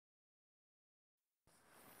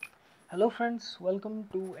Hello friends, welcome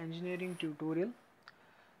to engineering tutorial.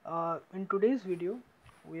 In today's video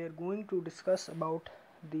we are going to discuss about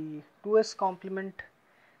the 2's complement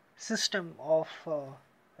system of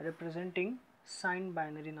representing signed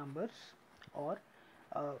binary numbers or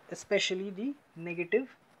especially the negative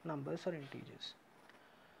numbers or integers.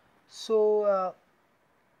 So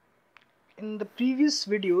in the previous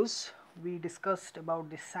videos we discussed about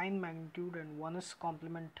the sign magnitude and 1's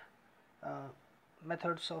complement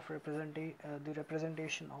methods of the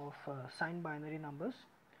representation of signed binary numbers.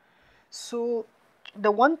 So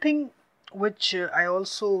the one thing which I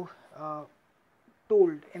also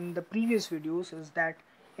told in the previous videos is that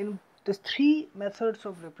in the three methods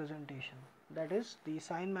of representation, that is the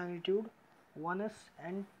sign magnitude, 1's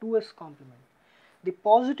and 2's complement, the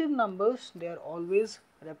positive numbers, they are always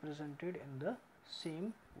represented in the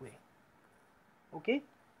same way. Okay,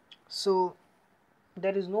 so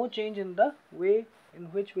there is no change in the way in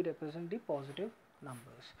which we represent the positive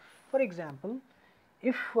numbers. For example,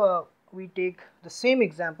 if we take the same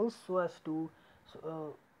example so as to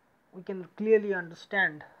we can clearly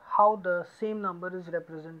understand how the same number is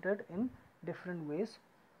represented in different ways.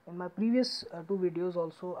 In my previous two videos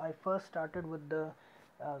also I first started with the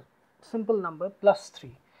simple number plus 3.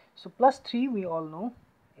 So plus 3 we all know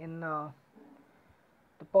in the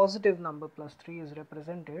positive number plus 3 is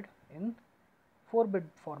represented in 4-bit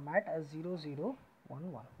format as 0011.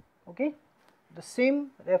 Okay, the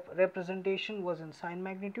same representation was in sign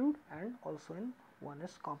magnitude and also in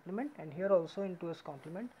 1's complement, and here also in 2's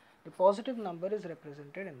complement the positive number is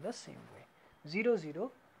represented in the same way,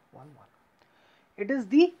 0011. It is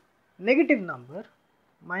the negative number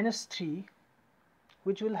minus 3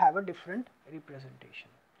 which will have a different representation.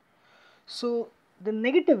 So the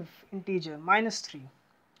negative integer minus 3,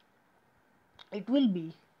 it will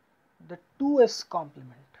be the 2's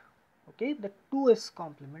complement. Okay, the 2's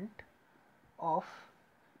complement of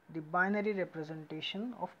the binary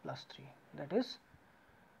representation of plus 3, that is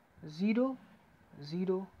 0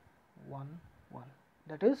 0 1 1.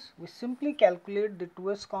 That is, we simply calculate the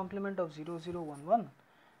 2's complement of 0 0 1 1,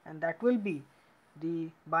 and that will be the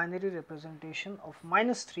binary representation of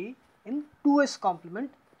minus 3 in 2's complement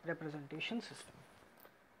representation system.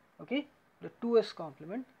 Okay, the 2's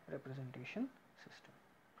complement representation system.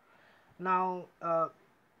 Now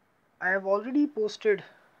I have already posted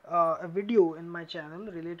a video in my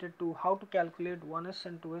channel related to how to calculate 1's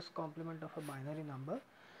and 2's complement of a binary number.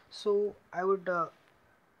 So I would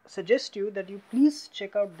suggest you that you please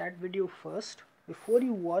check out that video first before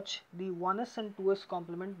you watch the 1's and 2's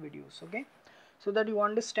complement videos, okay, so that you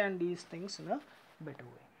understand these things in a better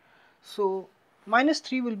way. So minus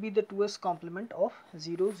 3 will be the 2's complement of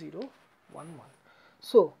 0 0 1 1.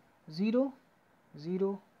 So 0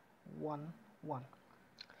 0 1 1.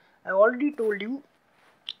 I already told you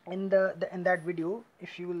in that video,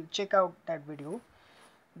 if you will check out that video,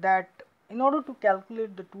 that in order to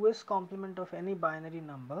calculate the 2's complement of any binary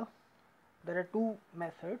number, there are two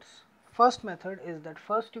methods. First method is that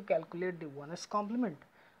first you calculate the 1's complement,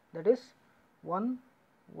 that is 1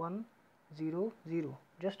 1 0 0.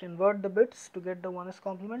 Just invert the bits to get the 1's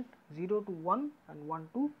complement, 0 to 1 and 1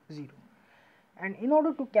 to 0. And in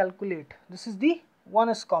order to calculate, this is the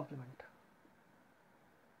 1's complement.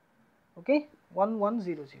 Okay, 1 1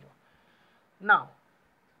 0 0. Now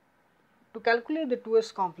to calculate the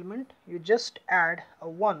 2's complement, you just add a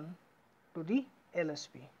 1 to the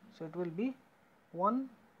LSB. So it will be 1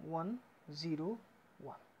 1 0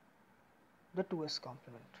 1, the 2's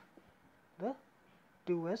complement, the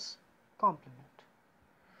 2's complement.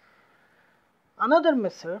 Another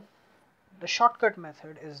method, the shortcut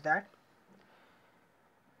method, is that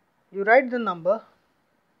you write the number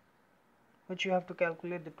which you have to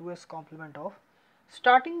calculate the 2's complement of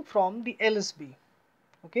starting from the LSB.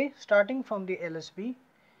 Okay, starting from the LSB,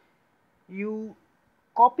 you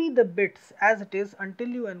copy the bits as it is until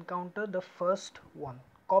you encounter the first one.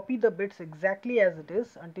 Copy the bits exactly as it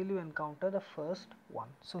is until you encounter the first one.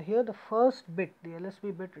 So here the first bit, the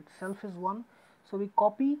LSB bit itself is 1. So we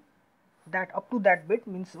copy that up to that bit,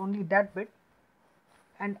 means only that bit,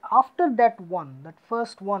 and after that one, that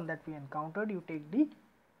first one that we encountered, you take the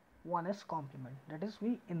 1's complement, that is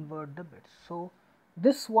we invert the bits. So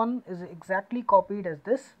this one is exactly copied as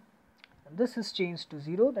this, and this is changed to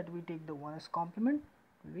 0, that we take the 1's complement,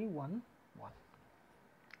 will be 1 1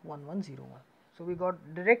 1 1 0 1. So we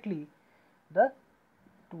got directly the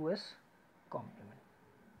 2's complement.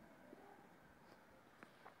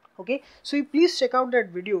 Okay, so you please check out that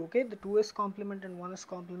video, okay, the 2's complement and 1's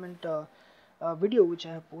complement video which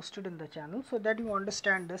I have posted in the channel, so that you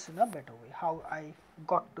understand this in a better way, how I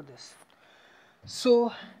got to this.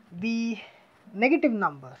 So the negative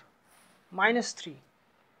number minus 3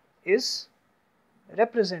 is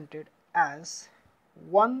represented as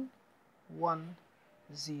 1 1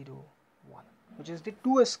 0 1, which is the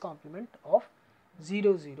 2's complement of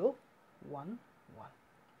 0 0 1 1.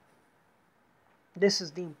 This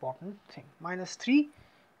is the important thing. Minus 3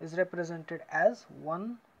 is represented as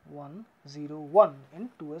 1 1 0 1 in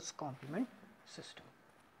 2's complement system.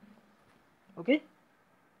 Okay.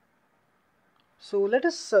 So let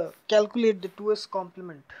us calculate the 2's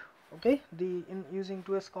complement. Okay, in using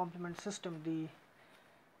 2's complement system, the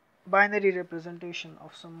binary representation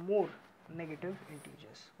of some more negative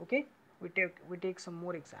integers. Okay, we take some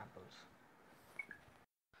more examples.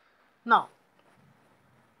 Now,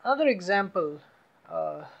 another example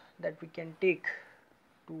that we can take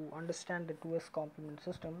to understand the 2's complement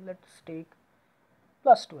system. Let's take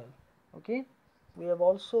plus 12. Okay, we have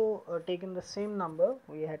also taken the same number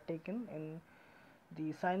we had taken in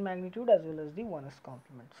the sign magnitude as well as the 1's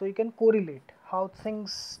complement. So you can correlate how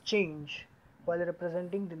things change while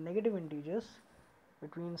representing the negative integers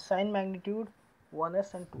between sign magnitude,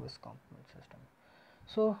 1's and 2's complement system.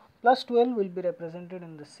 So plus 12 will be represented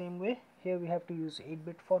in the same way. Here we have to use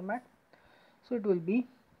 8-bit format. So it will be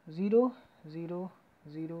 0 0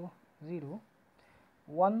 0 0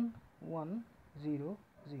 1 1 0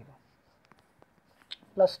 0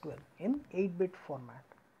 plus 12 in 8-bit format.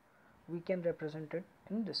 We can represent it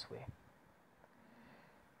in this way.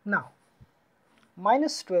 Now,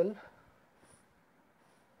 minus 12,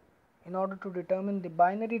 in order to determine the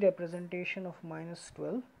binary representation of minus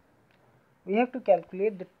 12, we have to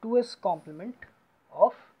calculate the 2's complement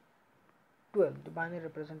of 12, the binary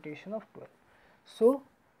representation of 12. So,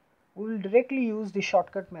 we will directly use the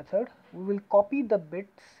shortcut method. We will copy the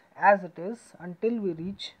bits as it is until we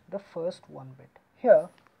reach the first one bit. Here,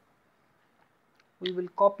 we will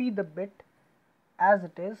copy the bit as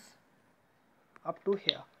it is up to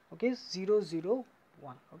here. Okay, 0 0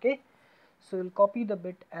 1. Okay, so we'll copy the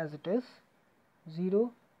bit as it is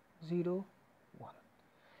 0 0 1.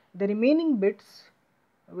 The remaining bits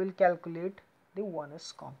will calculate the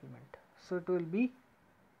 1's complement. So it will be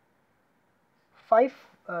 4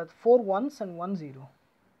 ones and 1 0.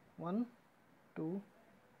 1 2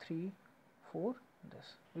 3 4.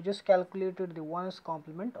 This we just calculated the 1's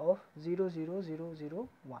complement of 0 0 0 0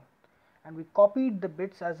 1, and we copied the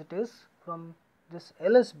bits as it is from this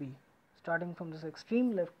LSB, starting from this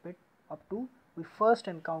extreme left bit up to we first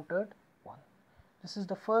encountered 1. This is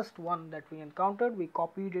the first one that we encountered. We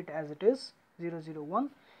copied it as it is 0 0 1.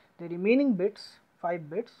 The remaining bits,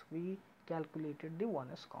 5 bits, we calculated the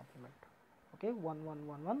 1's complement. Okay, 1 1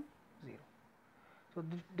 1 1 0. So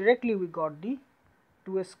directly we got the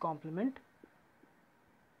 2's complement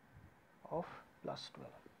of plus 12,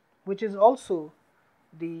 which is also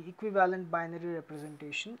the equivalent binary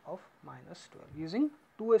representation of minus 12 using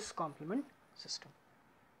 2's complement system.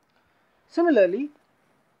 Similarly,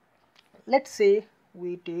 let's say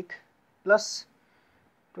we take plus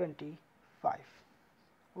 25.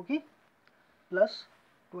 Okay, plus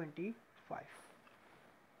 25.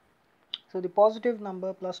 So the positive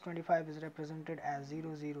number plus 25 is represented as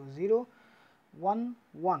 0 0 0 1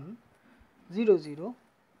 1 0 0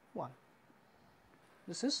 1.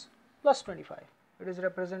 This is plus 25. It is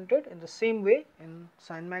represented in the same way in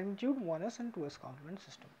sign magnitude, 1's and 2's complement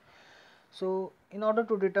system. So in order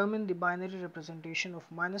to determine the binary representation of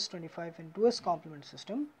minus 25 in 2's complement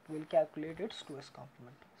system, we will calculate its 2's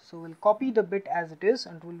complement. So we will copy the bit as it is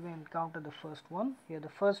until we encounter the first one. Here the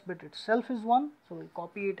first bit itself is 1, so we will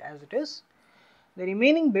copy it as it is. The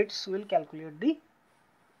remaining bits will calculate the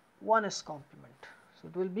 1's complement. So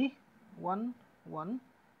it will be 1 1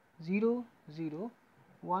 0 0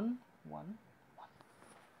 1 1 1.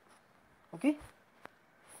 Okay,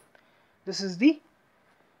 this is the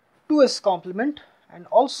 2's complement and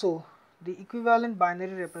also the equivalent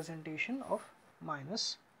binary representation of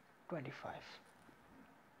minus 25.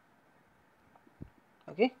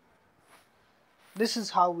 Okay, this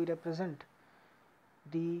is how we represent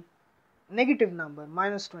the negative number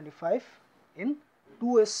minus 25 in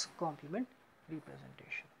 2's complement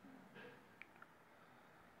representation.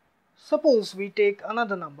 Suppose we take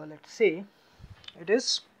another number, let's say it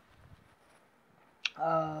is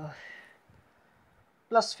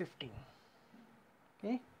plus 15.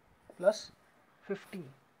 Okay, plus 15.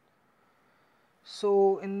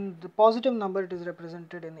 So in the positive number it is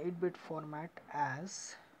represented in 8-bit format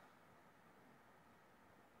as,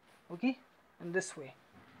 okay, in this way.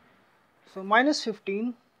 So minus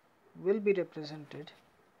 15 will be represented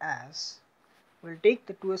as, we'll take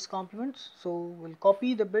the 2's complements, so we'll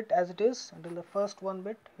copy the bit as it is until the first one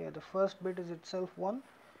bit. Here the first bit is itself 1,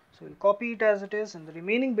 so we'll copy it as it is and the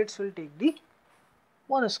remaining bits will take the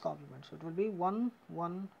 1s complement. So it will be 1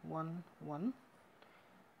 1 1 1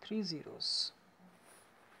 3 zeros.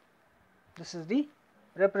 This is the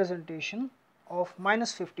representation of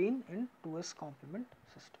minus 15 in 2s complement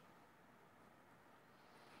system.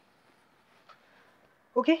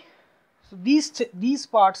 Okay, so these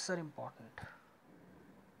parts are important.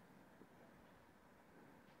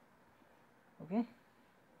 Okay.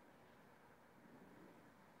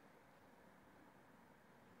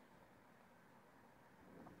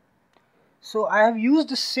 So I have used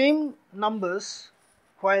the same numbers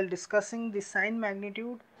while discussing the sign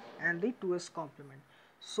magnitude and the 2s complement.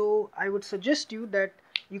 So I would suggest you that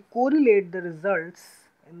you correlate the results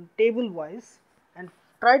in table wise and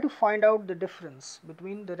try to find out the difference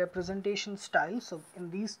between the representation styles of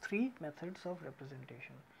in these three methods of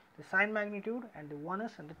representation, the sign magnitude and the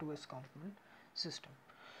 1s and the 2s complement system.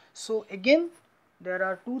 So again, there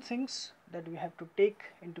are two things that we have to take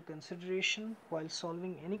into consideration while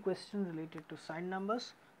solving any question related to sign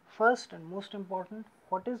numbers. First and most important,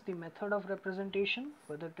 what is the method of representation,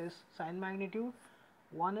 whether it is sign magnitude,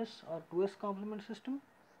 1s or 2s complement system.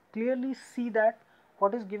 Clearly see that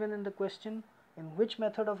what is given in the question, in which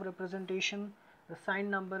method of representation the sign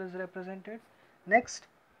number is represented. Next,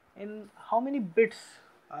 in how many bits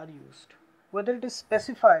are used, whether it is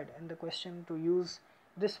specified in the question to use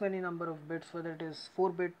this many number of bits, whether it is 4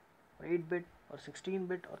 bit or 8 bit or 16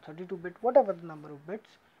 bit or 32 bit, whatever the number of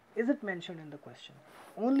bits, is it mentioned in the question.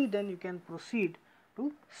 Only then you can proceed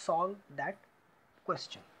to solve that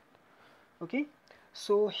question. Okay,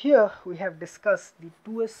 so here we have discussed the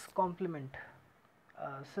 2s complement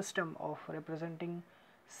system of representing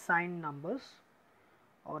signed numbers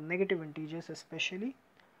or negative integers especially,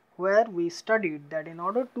 where we studied that in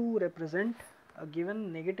order to represent a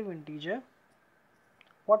given negative integer,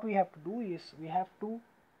 what we have to do is we have to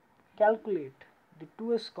calculate the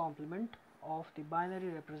 2s complement of the binary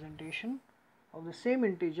representation of the same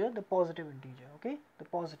integer, the positive integer, okay, the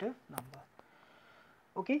positive number.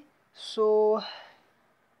 Okay, so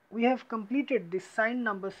we have completed the sign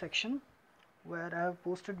number section, where I have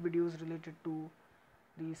posted videos related to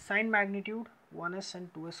the sign magnitude, 1s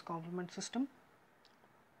and 2s complement system.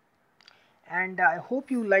 And I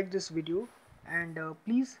hope you like this video, and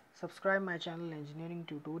please subscribe my channel Engineering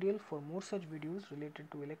Tutorial for more such videos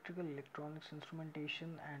related to electrical, electronics,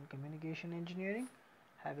 instrumentation and communication engineering.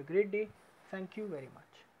 Have a great day. Thank you very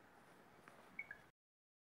much.